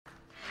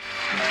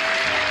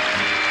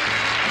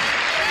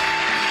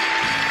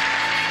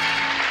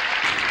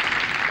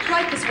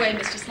this way,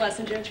 Mr.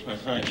 Schlesinger.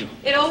 Thank you.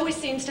 It always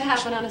seems to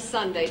happen on a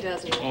Sunday,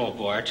 doesn't it? Oh,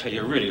 boy, I tell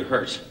you, it really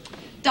hurts.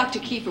 Dr.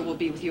 Kiefer will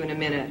be with you in a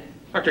minute.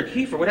 Dr.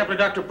 Kiefer? What happened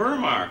to Dr.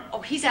 Burmar?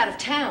 Oh, he's out of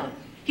town.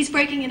 He's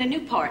breaking in a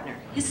new partner,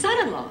 his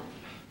son-in-law.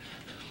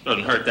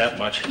 Doesn't hurt that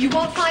much. You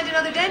won't find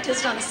another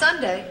dentist on a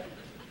Sunday.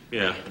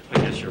 Yeah, I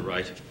guess you're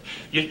right.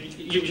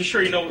 You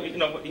sure he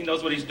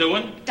knows what he's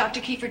doing? Dr.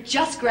 Kiefer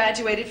just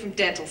graduated from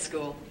dental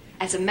school.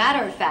 As a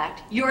matter of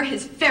fact, you're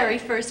his very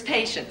first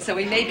patient, so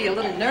he may be a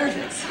little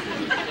nervous.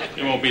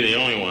 You won't be the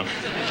only one.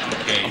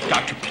 Okay. Oh,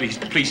 doctor,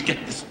 please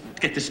get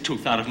this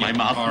tooth out of my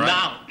mouth. All right.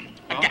 Now.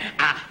 Well,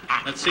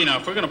 let's see now.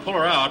 If we're going to pull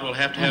her out, we'll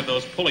have to have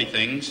those pulley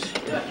things.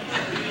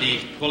 The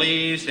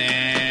pulleys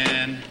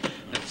and,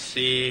 let's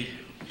see,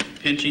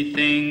 pinchy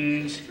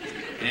things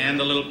and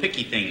the little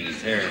picky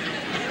things. There.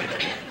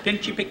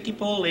 Pinchy, picky,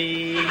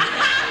 pulley. See,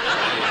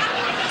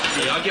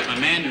 I'll get my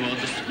manual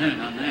just a minute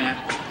on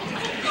that.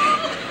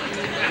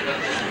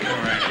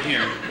 All right,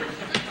 here.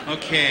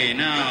 Okay,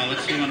 now,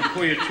 let's see, I'm going to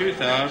pull your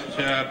tooth out.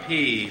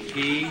 P,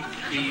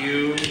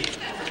 P-U,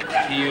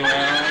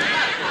 P-U-L,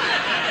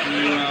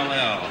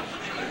 P-U-L-L.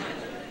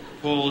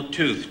 Pull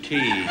tooth, T,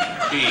 T-O,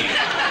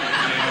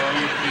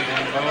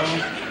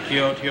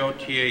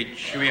 T-O-T-O-T-H.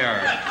 Here we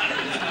are.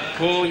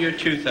 Pull your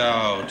tooth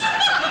out.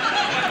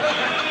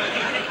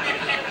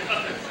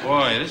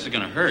 Boy, this is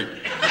going to hurt.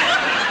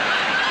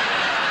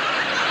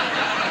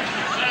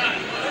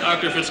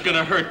 Doctor, if it's going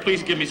to hurt,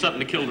 please give me something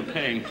to kill the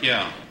pain.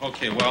 Yeah,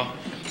 okay, well,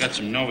 got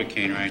some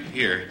Novocaine right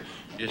here.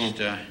 Just,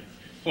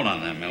 hold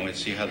on a minute,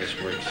 let's see how this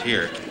works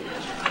here.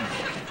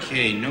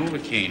 Okay,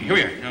 Novocaine. Here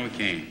we are,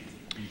 Novocaine.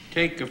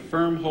 Take a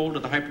firm hold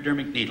of the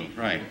hypodermic needle,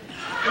 right.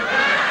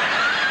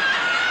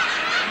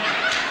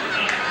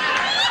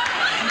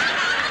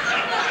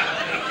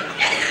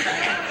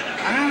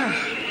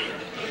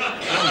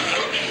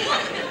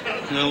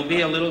 There'll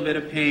be a little bit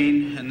of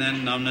pain, and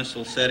then numbness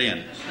will set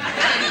in.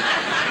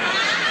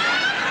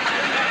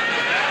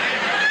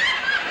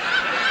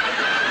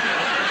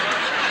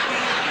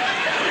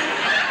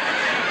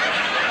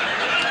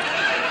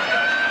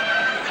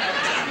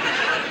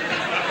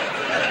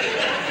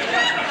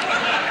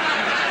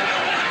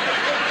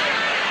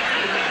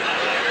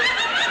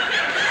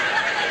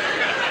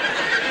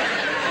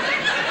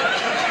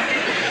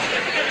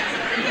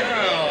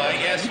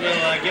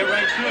 Get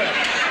right to it.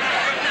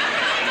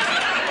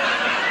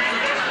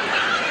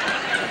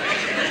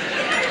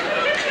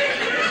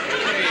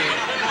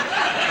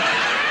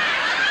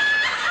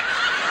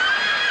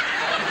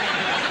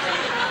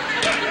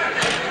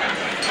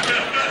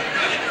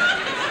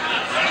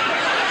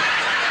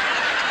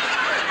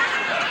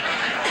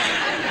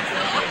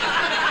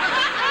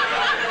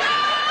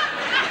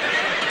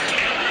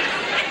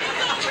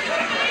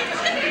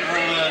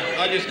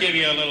 I'll just give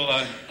you a little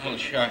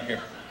shot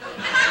here.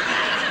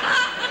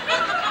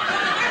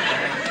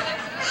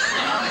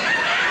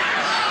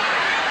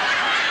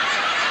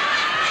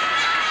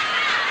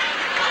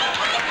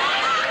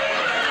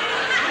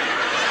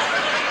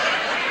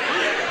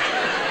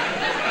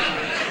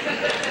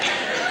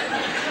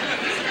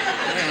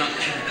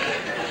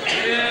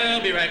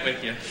 I'll be right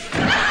with you.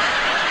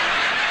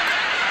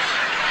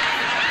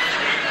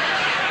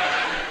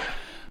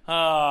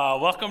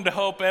 Welcome to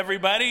Hope,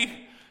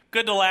 everybody.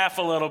 Good to laugh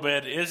a little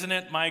bit, isn't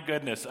it? My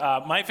goodness.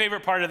 My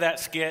favorite part of that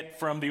skit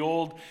from the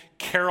old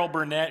Carol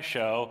Burnett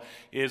show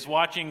is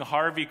watching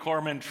Harvey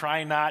Korman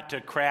try not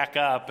to crack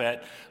up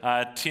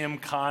at Tim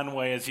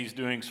Conway as he's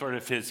doing sort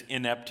of his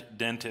inept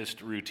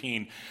dentist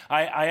routine.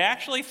 I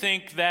actually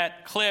think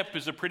that clip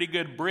is a pretty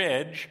good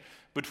bridge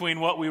between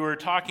what we were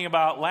talking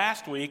about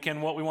last week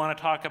and what we want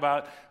to talk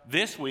about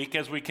this week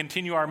as we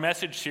continue our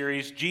message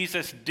series,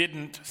 Jesus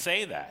Didn't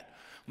Say That.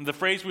 The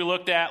phrase we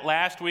looked at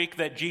last week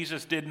that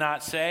Jesus did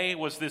not say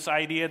was this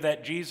idea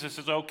that Jesus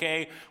is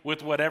okay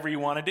with whatever you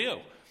want to do.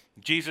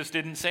 Jesus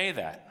didn't say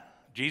that.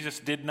 Jesus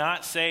did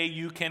not say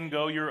you can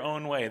go your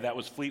own way. That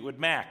was Fleetwood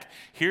Mac.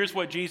 Here's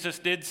what Jesus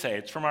did say.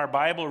 It's from our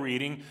Bible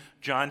reading,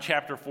 John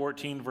chapter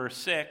 14, verse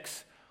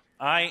 6.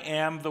 I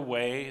am the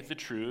way, the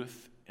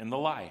truth, and the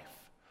life.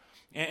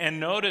 And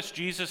notice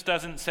Jesus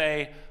doesn't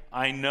say,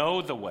 I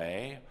know the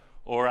way,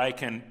 or I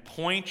can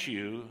point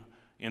you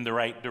in the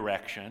right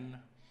direction.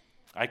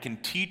 I can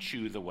teach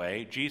you the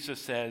way.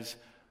 Jesus says,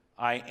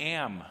 I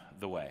am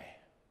the way.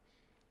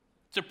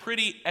 It's a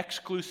pretty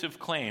exclusive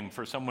claim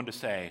for someone to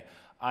say,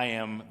 I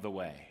am the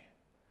way.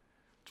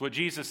 It's what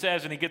Jesus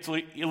says, and he gets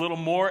a little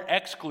more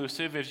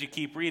exclusive as you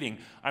keep reading.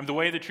 I'm the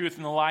way, the truth,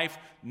 and the life.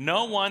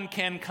 No one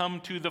can come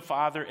to the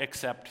Father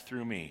except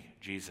through me,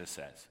 Jesus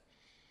says.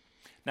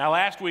 Now,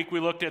 last week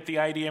we looked at the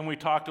idea, and we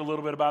talked a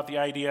little bit about the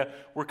idea.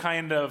 We're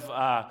kind of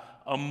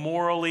a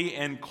morally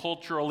and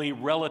culturally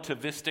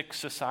relativistic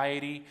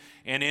society,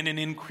 and in an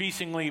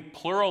increasingly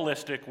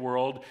pluralistic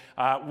world,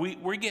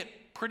 we get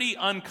pretty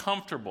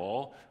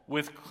uncomfortable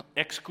with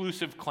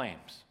exclusive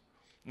claims.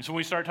 And so when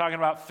we start talking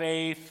about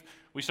faith,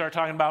 we start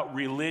talking about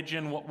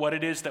religion, what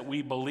it is that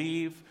we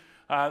believe,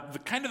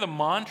 The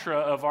mantra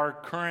of our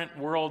current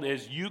world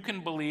is you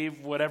can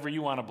believe whatever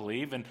you want to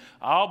believe, and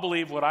I'll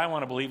believe what I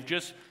want to believe.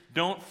 Just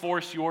don't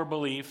force your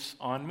beliefs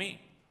on me.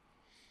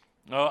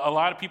 A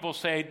lot of people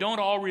say, don't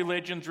all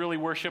religions really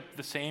worship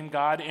the same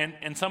God?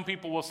 And some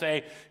people will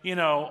say,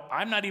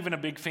 I'm not even a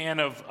big fan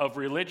of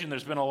religion.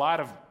 There's been a lot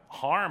of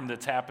harm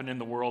that's happened in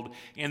the world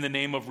in the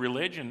name of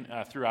religion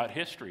throughout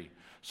history.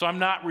 So I'm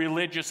not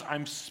religious,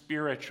 I'm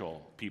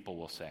spiritual, people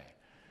will say.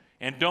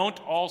 And don't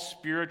all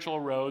spiritual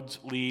roads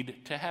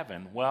lead to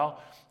heaven?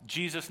 Well,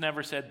 Jesus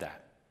never said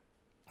that.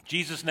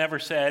 Jesus never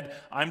said,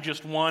 I'm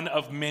just one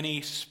of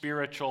many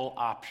spiritual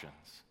options.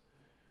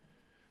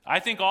 I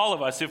think all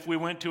of us, if we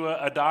went to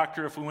a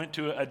doctor, if we went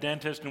to a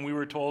dentist and we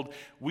were told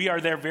we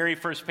are their very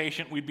first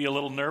patient, we'd be a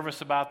little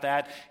nervous about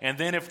that. And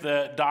then if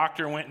the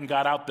doctor went and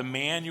got out the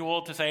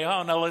manual to say,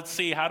 oh, no, let's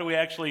see, how do we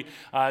actually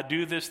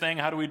do this thing?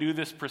 How do we do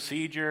this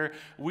procedure?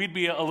 We'd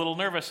be a little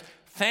nervous.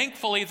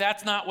 Thankfully,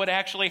 that's not what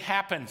actually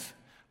happens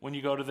when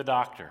you go to the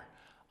doctor.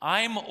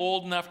 I'm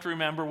old enough to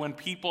remember when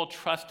people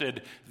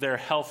trusted their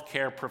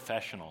healthcare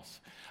professionals.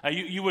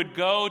 You would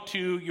go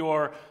to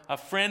your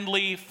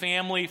friendly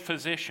family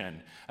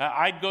physician.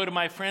 I'd go to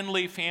my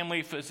friendly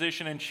family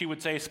physician, and she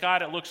would say,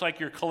 Scott, it looks like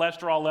your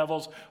cholesterol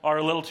levels are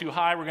a little too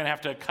high. We're going to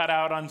have to cut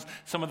out on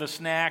some of the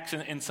snacks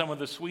and some of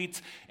the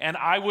sweets. And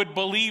I would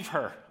believe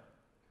her.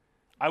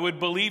 I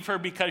would believe her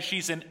because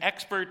she's an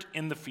expert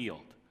in the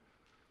field.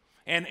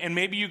 And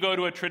maybe you go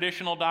to a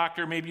traditional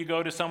doctor, maybe you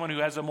go to someone who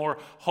has a more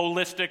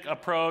holistic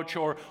approach,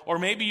 or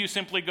maybe you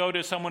simply go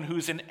to someone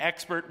who's an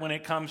expert when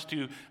it comes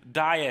to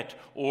diet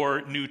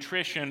or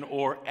nutrition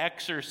or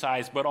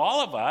exercise. But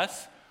all of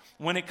us,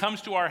 when it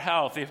comes to our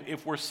health,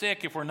 if we're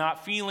sick, if we're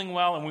not feeling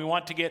well and we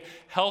want to get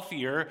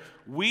healthier,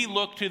 we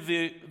look to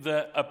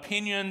the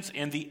opinions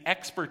and the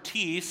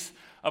expertise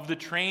of the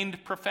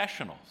trained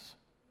professionals.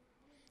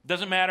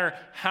 Doesn't matter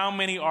how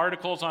many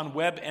articles on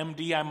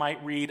WebMD I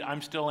might read,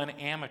 I'm still an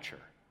amateur.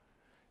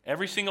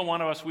 Every single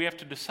one of us, we have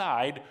to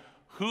decide,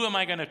 who am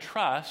I going to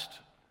trust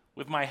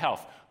with my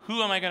health?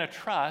 Who am I going to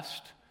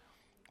trust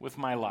with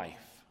my life?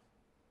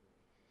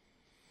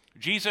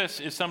 Jesus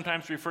is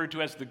sometimes referred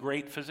to as the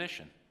great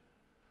physician.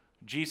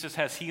 Jesus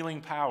has healing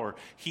power.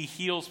 He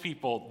heals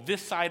people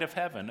this side of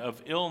heaven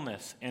of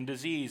illness and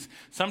disease.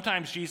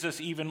 Sometimes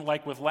Jesus, even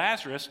like with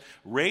Lazarus,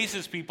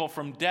 raises people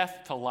from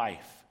death to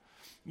life.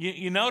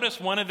 You notice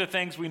one of the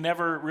things we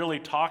never really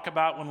talk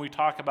about when we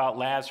talk about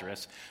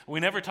Lazarus, we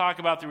never talk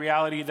about the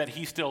reality that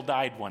he still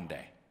died one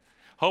day.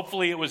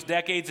 Hopefully it was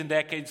decades and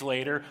decades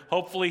later.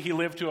 Hopefully he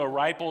lived to a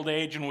ripe old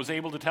age and was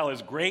able to tell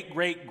his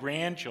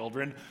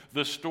great-great-grandchildren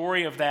the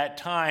story of that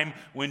time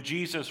when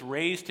Jesus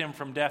raised him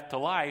from death to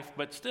life.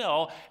 But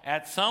still,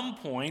 at some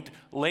point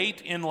late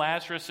in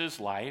Lazarus'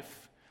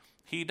 life,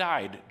 he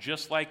died,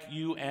 just like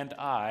you and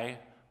I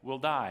will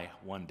die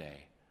one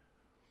day.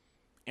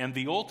 And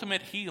the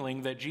ultimate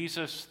healing that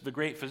Jesus, the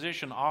great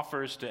physician,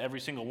 offers to every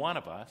single one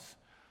of us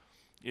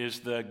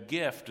is the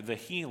gift, the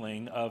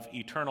healing of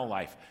eternal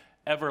life,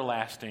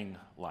 everlasting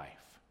life.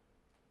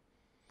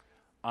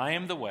 I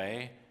am the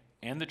way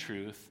and the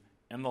truth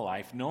and the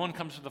life. No one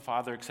comes to the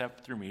Father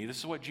except through me. This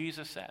is what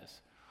Jesus says.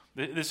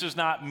 This is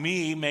not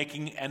me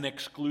making an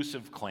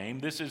exclusive claim.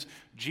 This is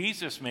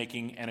Jesus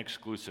making an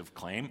exclusive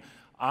claim.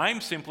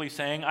 I'm simply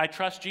saying I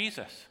trust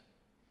Jesus.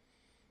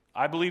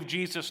 I believe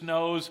Jesus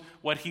knows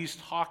what he's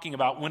talking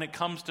about when it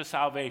comes to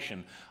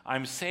salvation.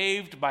 I'm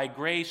saved by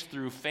grace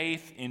through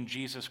faith in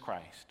Jesus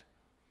Christ.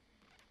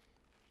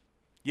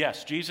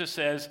 Yes, Jesus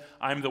says,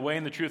 I'm the way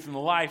and the truth and the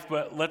life,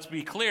 but let's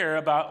be clear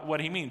about what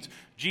he means.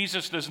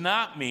 Jesus does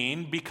not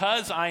mean,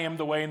 because I am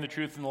the way and the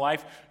truth and the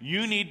life,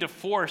 you need to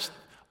force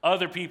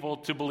other people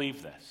to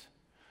believe this.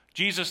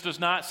 Jesus does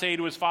not say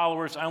to his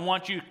followers, I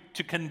want you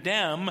to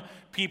condemn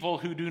people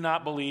who do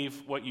not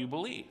believe what you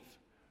believe.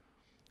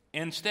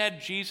 Instead,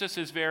 Jesus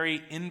is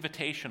very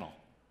invitational.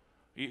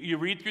 You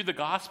read through the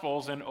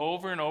Gospels, and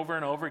over and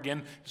over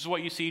again, this is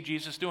what you see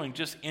Jesus doing,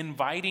 just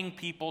inviting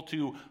people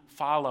to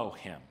follow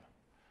him.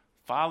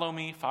 Follow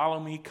me,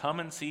 come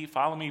and see,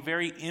 follow me,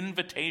 very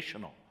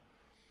invitational.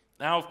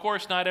 Now, of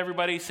course, not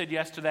everybody said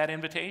yes to that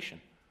invitation.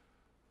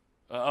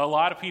 A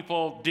lot of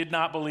people did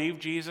not believe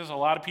Jesus. A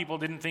lot of people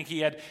didn't think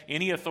he had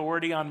any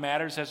authority on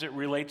matters as it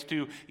relates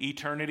to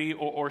eternity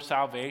or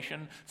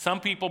salvation. Some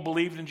people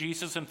believed in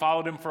Jesus and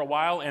followed him for a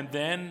while and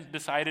then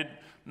decided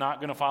not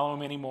going to follow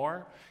him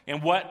anymore.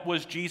 And what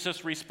was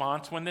Jesus'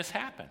 response when this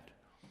happened?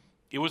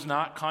 It was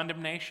not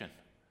condemnation.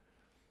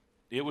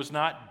 It was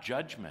not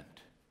judgment.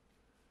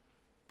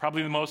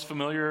 Probably the most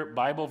familiar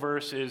Bible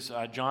verse is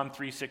John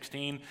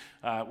 3:16,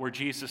 where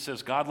Jesus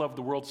says, God loved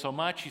the world so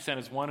much, he sent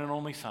his one and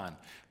only Son,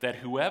 that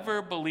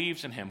whoever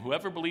believes in him,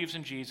 whoever believes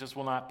in Jesus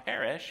will not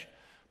perish,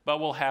 but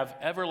will have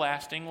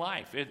everlasting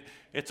life.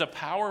 It's a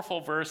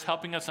powerful verse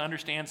helping us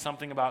understand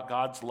something about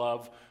God's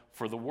love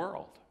for the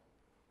world.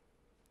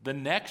 The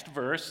next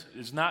verse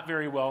is not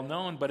very well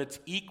known, but it's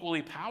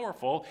equally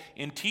powerful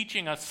in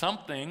teaching us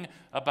something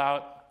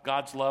about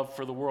God's love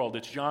for the world.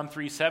 It's John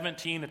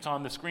 3:17. It's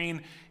on the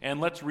screen, and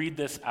let's read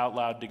this out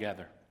loud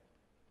together.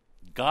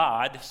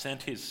 God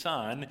sent his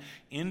Son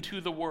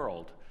into the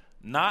world,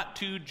 not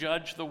to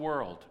judge the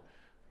world,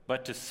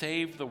 but to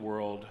save the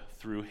world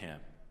through him.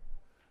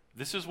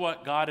 This is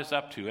what God is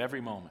up to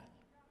every moment.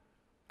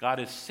 God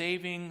is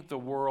saving the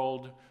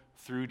world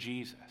through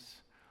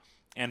Jesus.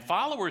 And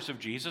followers of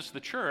Jesus, the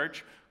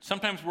church,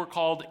 sometimes we're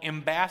called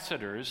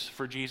ambassadors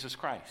for Jesus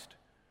Christ.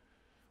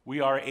 We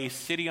are a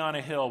city on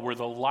a hill. We're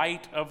the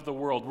light of the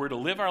world. We're to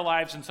live our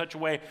lives in such a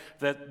way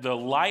that the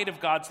light of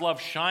God's love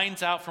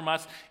shines out from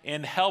us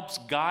and helps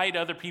guide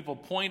other people,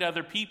 point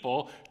other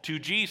people to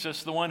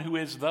Jesus, the one who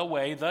is the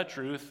way, the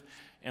truth,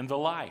 and the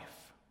life.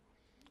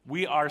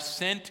 We are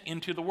sent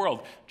into the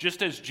world.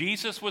 Just as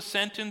Jesus was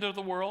sent into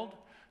the world,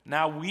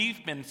 now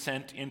we've been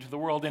sent into the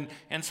world.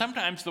 And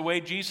sometimes the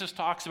way Jesus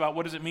talks about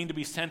what does it mean to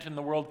be sent in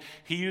the world,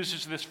 he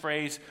uses this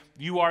phrase,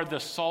 you are the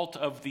salt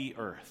of the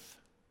earth.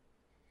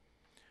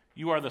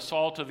 You are the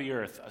salt of the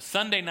earth.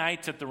 Sunday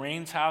nights at the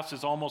Rains house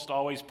is almost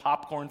always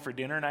popcorn for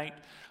dinner night.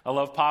 I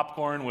love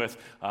popcorn with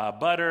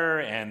butter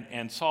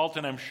and salt,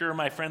 and I'm sure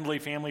my friendly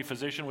family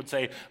physician would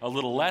say a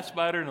little less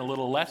butter and a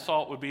little less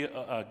salt would be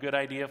a good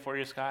idea for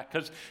you, Scott,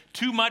 because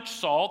too much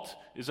salt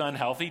is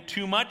unhealthy.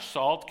 Too much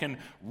salt can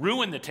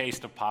ruin the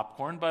taste of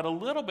popcorn, but a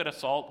little bit of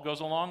salt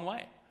goes a long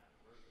way.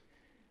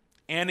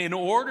 And in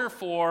order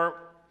for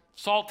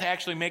salt to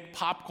actually make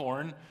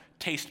popcorn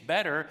taste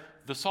better,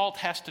 the salt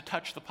has to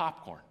touch the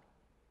popcorn.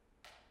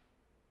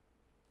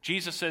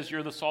 Jesus says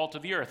you're the salt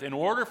of the earth. In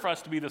order for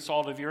us to be the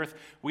salt of the earth,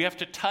 we have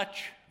to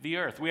touch the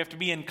earth. We have to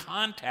be in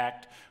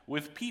contact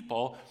with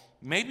people.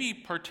 Maybe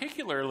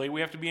particularly,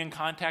 we have to be in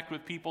contact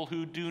with people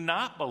who do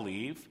not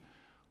believe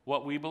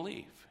what we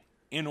believe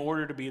in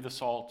order to be the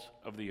salt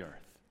of the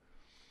earth.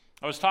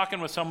 I was talking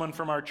with someone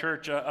from our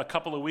church a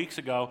couple of weeks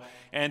ago,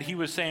 and he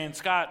was saying,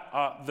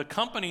 Scott, the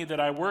company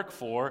that I work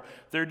for,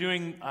 they're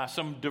doing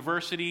some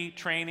diversity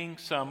training,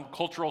 some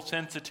cultural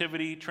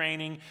sensitivity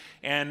training,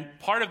 and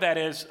part of that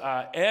is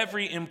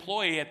every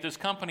employee at this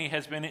company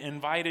has been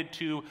invited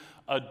to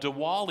a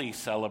Diwali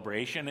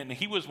celebration, and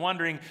he was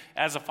wondering,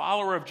 as a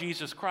follower of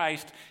Jesus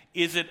Christ,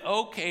 is it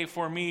okay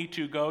for me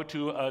to go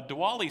to a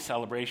Diwali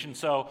celebration?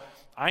 So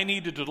I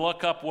needed to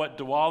look up what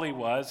Diwali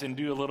was and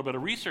do a little bit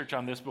of research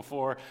on this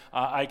before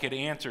I could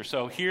answer.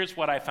 So here's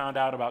what I found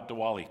out about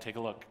Diwali. Take a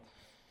look.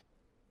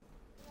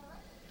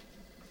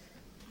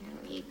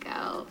 Here we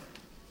go.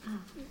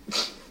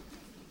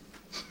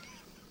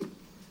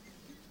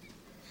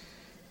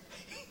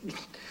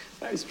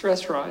 Nice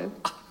dress, Ryan.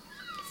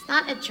 It's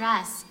not a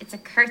dress, it's a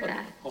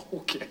kurta.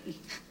 Okay.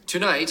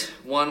 Tonight,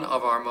 one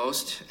of our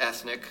most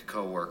ethnic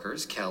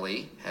co-workers,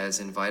 Kelly, has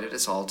invited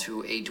us all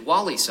to a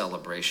Diwali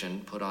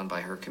celebration put on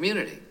by her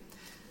community.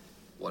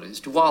 What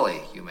is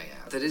Diwali, you may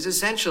ask? That is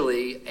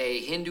essentially a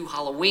Hindu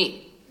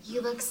Halloween.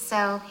 You look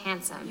so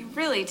handsome. You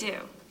really do.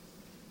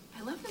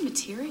 I love the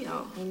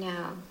material. I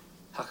know.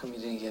 How come you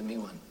didn't get me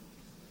one?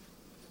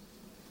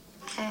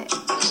 I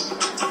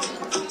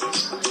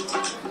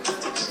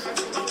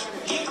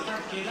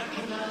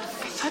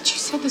thought you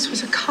said this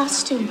was a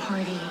costume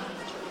party.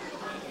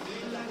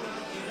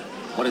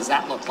 What does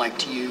that look like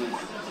to you?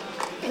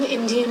 An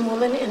Indian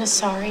woman in a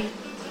sari.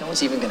 No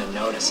one's even gonna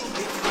notice.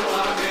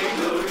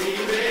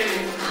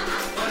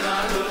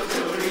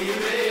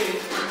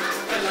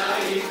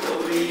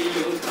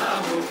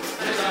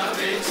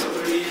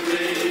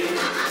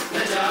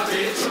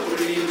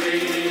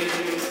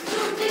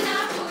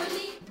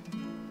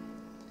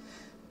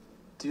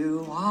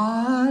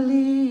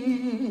 Diwali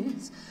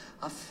is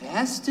a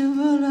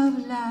festival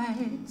of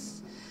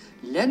lights.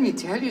 Let me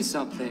tell you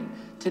something.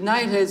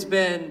 Tonight has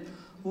been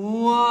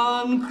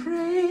one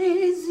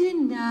crazy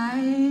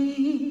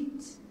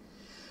night.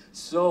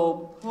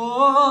 So put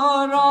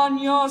on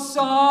your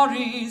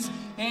saris.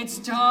 It's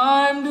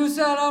time to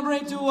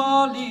celebrate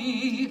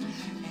Diwali.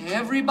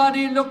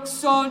 Everybody looks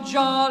so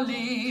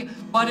jolly,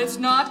 but it's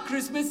not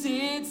Christmas,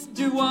 it's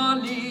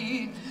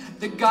Diwali.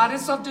 The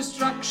goddess of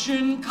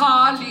destruction,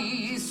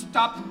 Kali,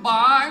 stopped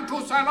by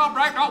to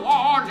celebrate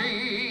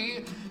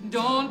Diwali.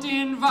 Don't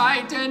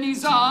invite any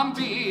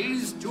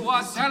zombies to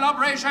a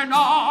celebration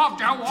of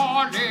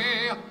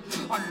Diwali.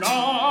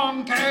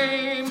 Along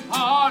came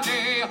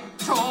Polly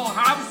to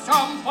have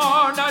some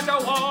fun at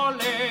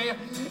Diwali.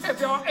 If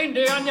you're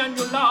Indian and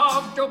you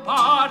love to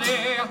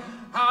party,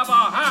 have a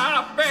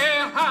happy,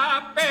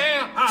 happy,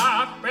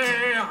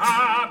 happy,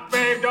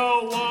 happy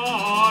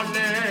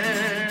Diwali.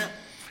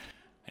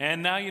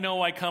 And now you know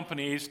why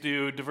companies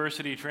do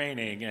diversity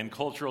training and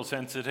cultural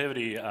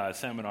sensitivity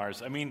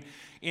seminars. I mean,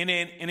 in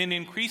an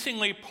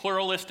increasingly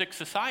pluralistic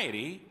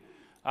society,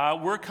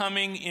 we're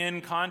coming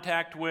in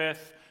contact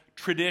with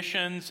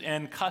traditions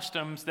and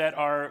customs that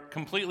are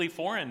completely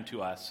foreign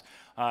to us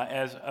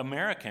as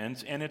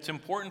Americans, and it's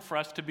important for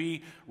us to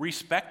be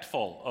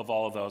respectful of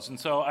all of those. And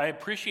so I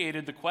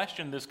appreciated the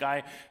question this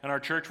guy in our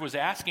church was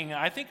asking.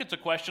 I think it's a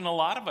question a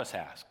lot of us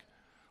ask.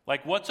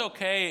 Like, what's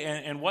okay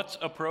and what's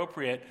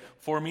appropriate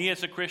for me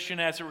as a Christian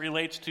as it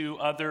relates to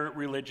other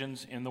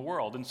religions in the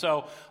world? And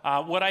so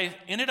what I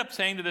ended up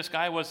saying to this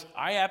guy was,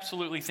 I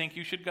absolutely think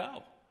you should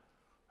go.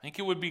 I think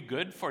it would be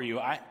good for you.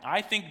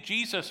 I think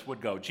Jesus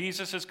would go.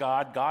 Jesus is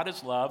God, God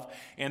is love,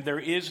 and there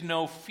is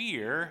no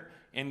fear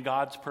in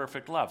God's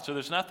perfect love. So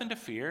there's nothing to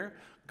fear.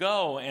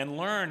 Go and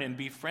learn and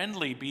be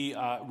friendly, be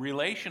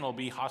relational,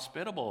 be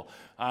hospitable,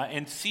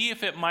 and see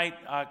if it might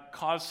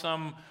cause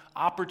some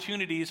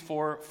opportunities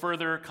for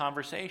further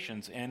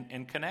conversations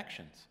and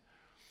connections.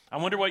 I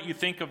wonder what you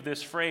think of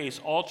this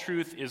phrase, all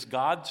truth is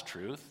God's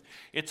truth.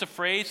 It's a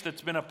phrase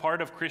that's been a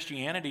part of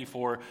Christianity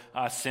for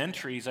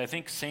centuries. I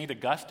think St.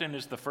 Augustine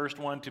is the first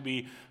one to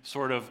be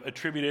sort of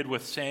attributed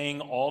with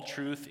saying all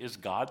truth is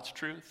God's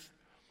truth.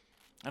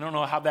 I don't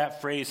know how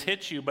that phrase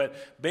hits you,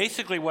 but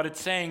basically what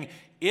it's saying,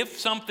 if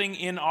something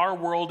in our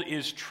world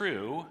is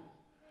true,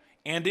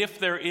 and if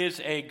there is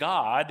a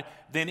God,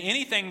 then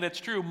anything that's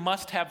true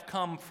must have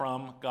come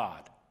from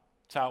God.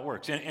 That's how it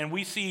works. And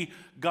we see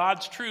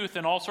God's truth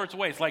in all sorts of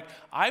ways. Like,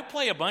 I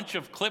play a bunch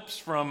of clips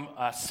from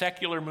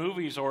secular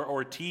movies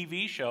or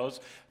TV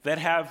shows that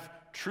have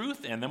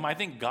truth in them. I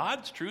think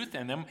God's truth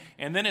in them.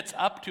 And then it's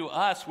up to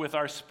us with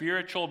our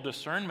spiritual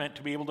discernment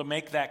to be able to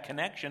make that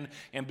connection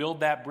and build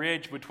that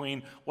bridge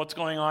between what's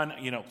going on,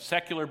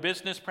 secular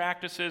business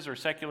practices or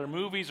secular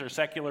movies or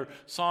secular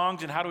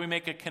songs, and how do we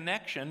make a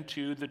connection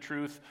to the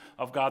truth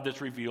of God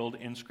that's revealed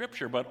in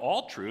Scripture. But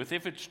all truth,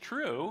 if it's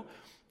true,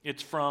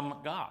 it's from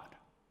God.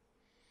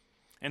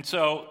 And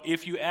so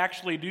if you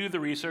actually do the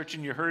research,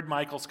 and you heard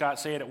Michael Scott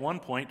say it at one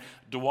point,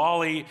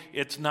 Diwali,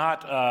 it's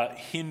not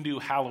Hindu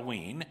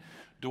Halloween.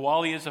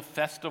 Diwali is a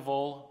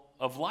festival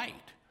of light.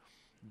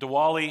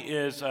 Diwali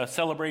is a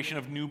celebration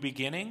of new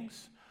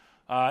beginnings.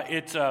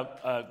 It's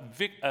a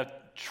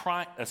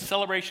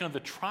celebration of the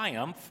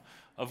triumph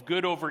of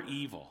good over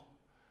evil,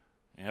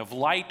 of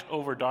light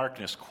over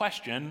darkness.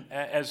 Question,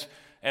 as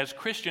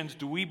Christians,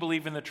 do we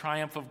believe in the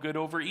triumph of good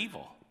over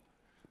evil?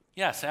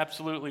 Yes,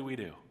 absolutely we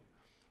do.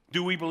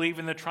 Do we believe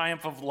in the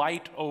triumph of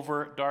light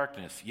over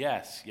darkness?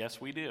 Yes,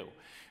 we do.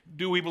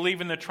 Do we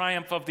believe in the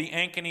triumph of the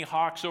Ankeny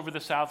Hawks over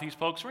the Southeast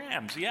Pokes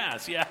Rams?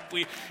 Yes,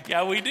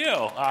 we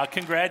do.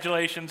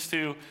 Congratulations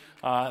to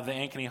the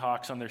Ankeny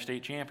Hawks on their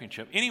state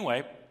championship.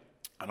 Anyway,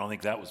 I don't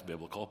think that was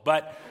biblical,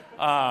 but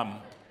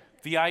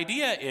the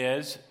idea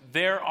is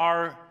there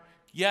are,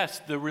 yes,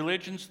 the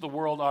religions of the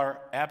world are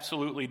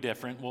absolutely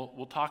different.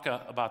 We'll talk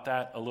about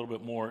that a little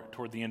bit more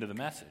toward the end of the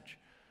message.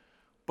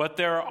 But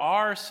there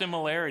are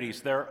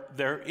similarities. There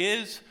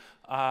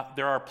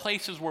are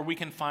places where we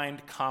can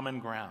find common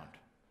ground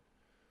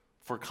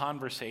for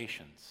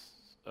conversations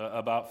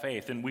about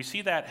faith. And we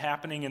see that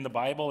happening in the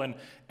Bible in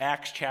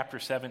Acts chapter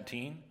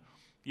 17.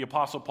 The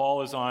Apostle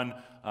Paul is on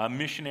a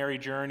missionary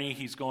journey.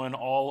 He's going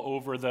all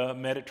over the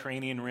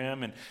Mediterranean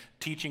rim and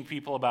teaching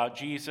people about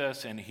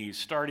Jesus, and he's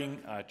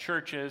starting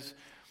churches.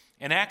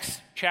 In Acts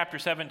chapter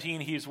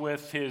 17, he's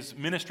with his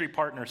ministry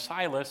partner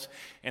Silas,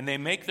 and they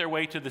make their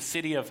way to the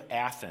city of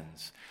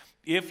Athens.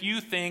 If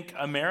you think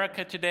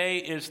America today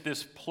is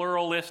this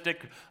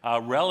pluralistic,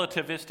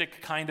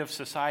 relativistic kind of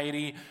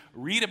society,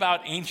 read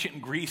about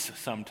ancient Greece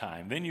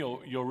sometime. Then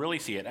you'll really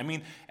see it. I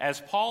mean,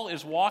 as Paul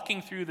is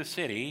walking through the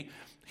city,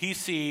 he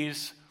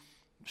sees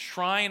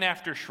shrine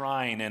after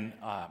shrine and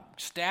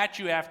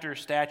statue after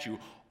statue,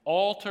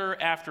 altar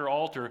after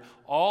altar,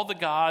 all the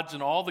gods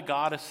and all the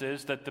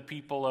goddesses that the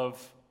people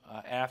of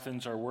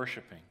Athens are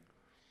worshiping.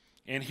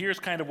 And here's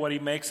kind of what he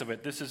makes of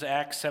it. This is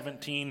Acts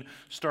 17,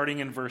 starting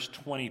in verse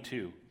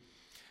 22.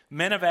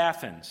 Men of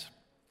Athens,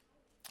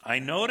 I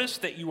notice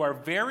that you are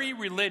very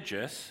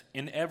religious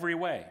in every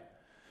way.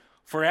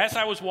 For as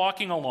I was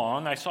walking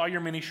along, I saw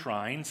your many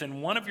shrines,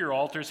 and one of your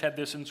altars had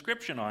this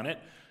inscription on it,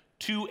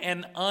 to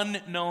an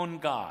unknown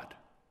God.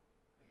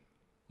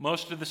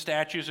 Most of the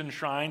statues and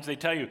shrines, they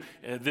tell you,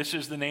 this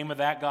is the name of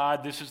that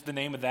god, this is the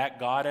name of that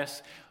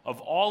goddess.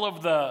 Of all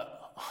of the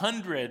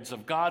hundreds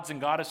of gods and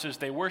goddesses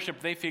they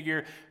worship, they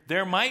figure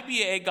there might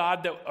be a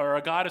god or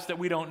a goddess that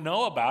we don't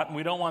know about, and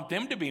we don't want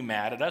them to be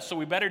mad at us, so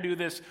we better do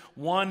this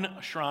one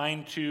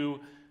shrine to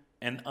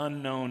an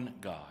unknown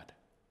God.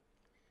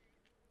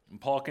 And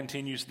Paul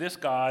continues, this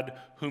God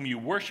whom you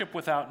worship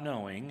without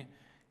knowing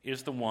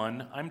is the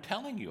one I'm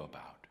telling you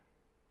about.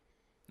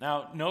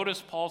 Now,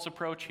 notice Paul's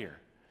approach here.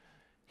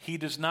 He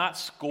does not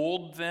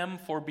scold them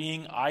for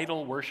being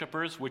idol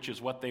worshipers, which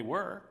is what they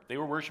were. They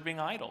were worshiping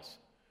idols.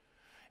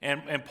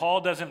 And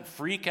Paul doesn't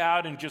freak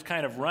out and just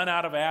kind of run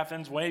out of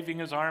Athens waving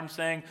his arms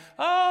saying,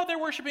 oh, they're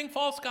worshiping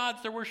false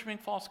gods, they're worshiping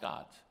false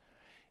gods.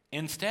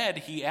 Instead,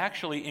 he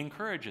actually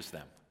encourages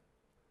them.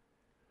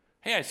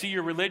 Hey, I see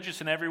you're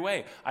religious in every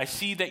way. I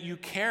see that you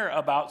care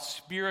about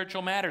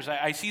spiritual matters.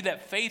 I see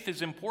that faith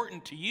is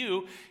important to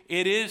you.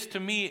 It is to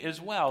me as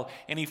well.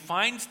 And he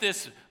finds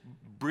this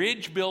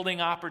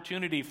bridge-building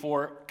opportunity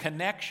for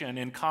connection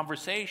and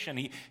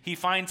conversation. He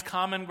finds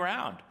common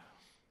ground.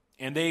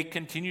 And they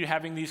continue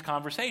having these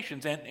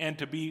conversations. And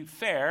to be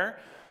fair,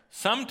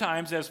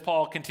 sometimes as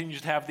Paul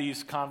continues to have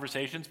these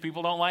conversations,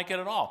 people don't like it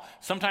at all.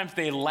 Sometimes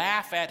they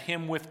laugh at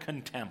him with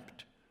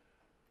contempt.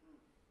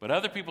 But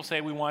other people say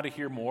we want to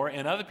hear more,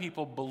 and other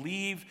people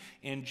believe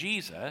in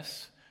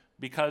Jesus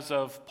because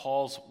of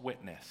Paul's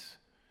witness,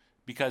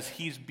 because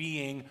he's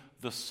being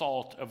the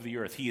salt of the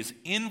earth. He is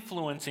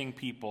influencing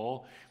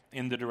people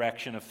in the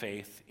direction of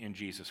faith in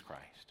Jesus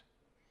Christ.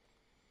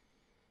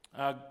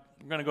 We're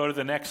going to go to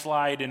the next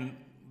slide, and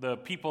the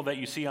people that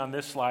you see on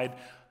this slide,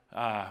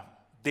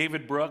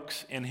 David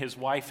Brooks and his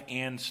wife,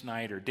 Ann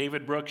Snyder.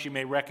 David Brooks, you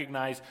may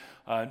recognize,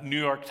 New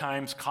York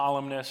Times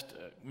columnist,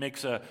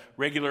 makes a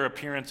regular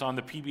appearance on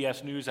the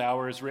PBS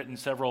NewsHour, has written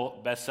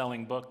several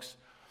best-selling books.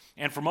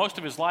 And for most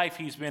of his life,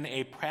 he's been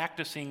a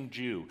practicing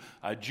Jew.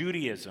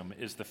 Judaism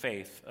is the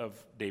faith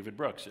of David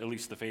Brooks, at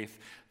least the faith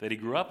that he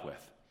grew up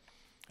with.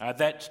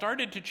 That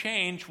started to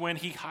change when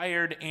he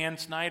hired Ann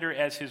Snyder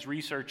as his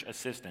research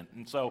assistant.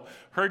 And so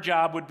her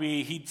job would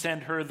be, he'd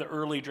send her the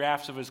early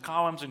drafts of his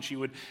columns, and she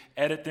would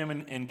edit them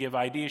and give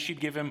ideas.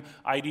 She'd give him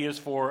ideas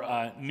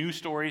for new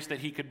stories that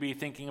he could be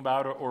thinking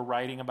about or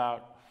writing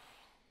about.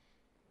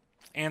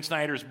 Ann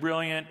Snyder's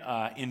brilliant,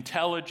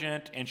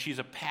 intelligent, and she's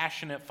a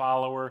passionate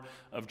follower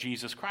of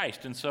Jesus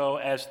Christ. And so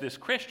as this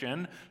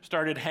Christian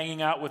started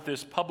hanging out with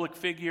this public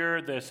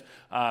figure, this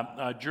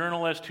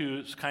journalist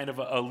who's kind of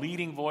a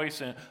leading voice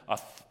and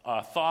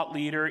a thought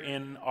leader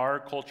in our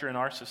culture, in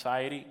our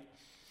society,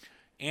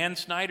 Ann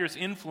Snyder's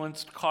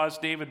influence caused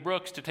David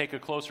Brooks to take a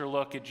closer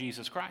look at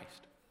Jesus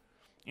Christ.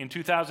 In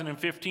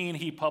 2015,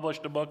 he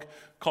published a book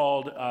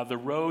called The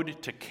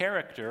Road to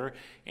Character,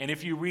 and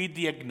if you read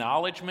the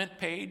acknowledgement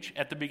page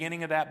at the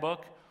beginning of that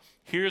book,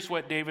 here's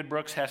what David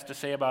Brooks has to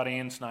say about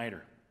Ann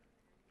Snyder.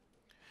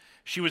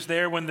 She was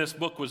there when this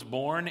book was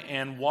born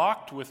and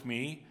walked with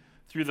me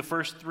through the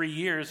first 3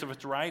 years of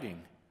its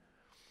writing.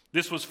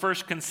 This was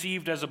first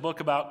conceived as a book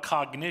about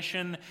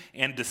cognition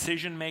and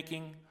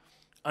decision-making.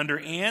 Under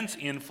Ann's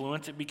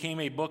influence, it became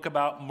a book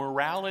about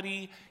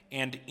morality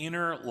and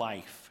inner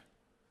life.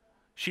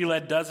 She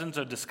led dozens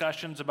of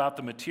discussions about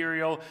the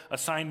material,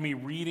 assigned me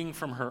reading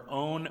from her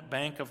own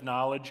bank of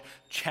knowledge,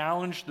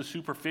 challenged the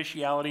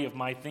superficiality of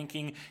my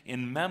thinking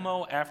in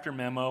memo after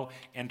memo,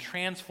 and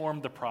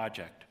transformed the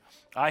project.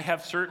 I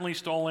have certainly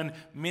stolen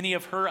many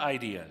of her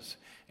ideas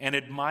and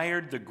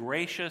admired the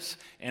gracious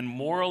and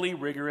morally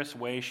rigorous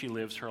way she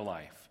lives her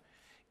life.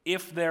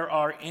 If there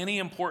are any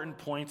important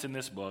points in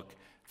this book,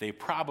 they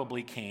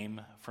probably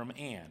came from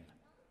Ann.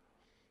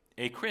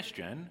 A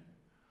Christian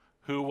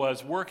who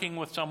was working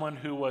with someone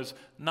who was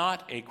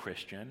not a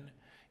Christian,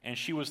 and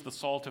she was the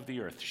salt of the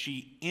earth.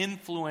 She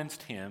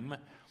influenced him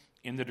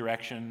in the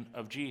direction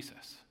of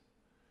Jesus.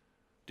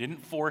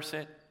 Didn't force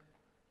it,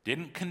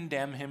 didn't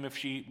condemn him if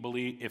he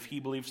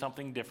believed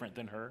something different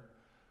than her.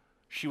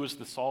 She was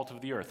the salt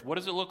of the earth. What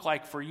does it look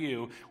like for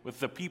you with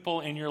the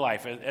people in your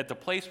life, at the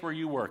place where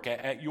you work,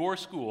 at your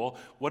school?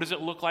 What does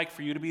it look like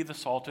for you to be the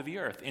salt of the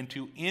earth and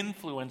to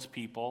influence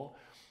people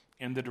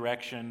in the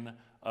direction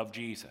of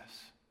Jesus?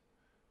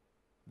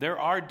 There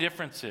are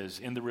differences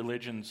in the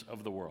religions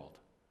of the world.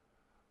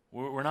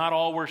 We're not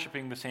all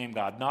worshiping the same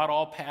God. Not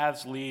all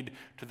paths lead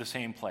to the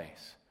same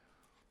place.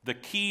 The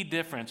key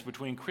difference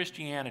between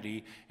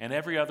Christianity and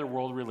every other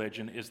world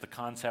religion is the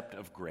concept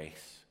of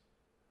grace.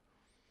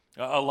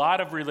 A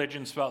lot of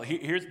religions spell,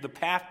 here's the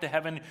path to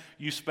heaven,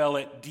 you spell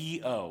it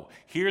D-O.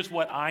 Here's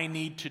what I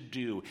need to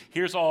do.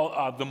 Here's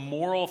all the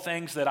moral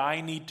things that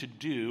I need to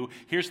do.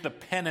 Here's the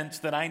penance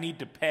that I need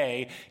to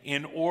pay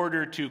in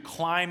order to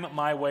climb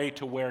my way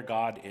to where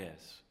God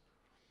is.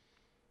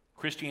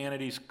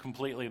 Christianity is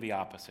completely the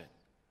opposite.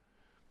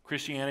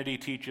 Christianity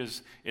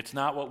teaches it's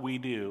not what we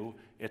do,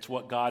 it's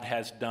what God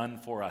has done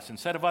for us.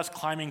 Instead of us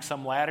climbing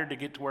some ladder to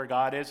get to where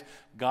God is,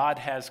 God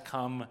has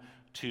come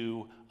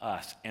to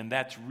us. And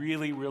that's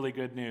really, really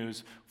good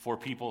news for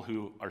people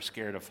who are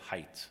scared of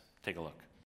heights. Take a look.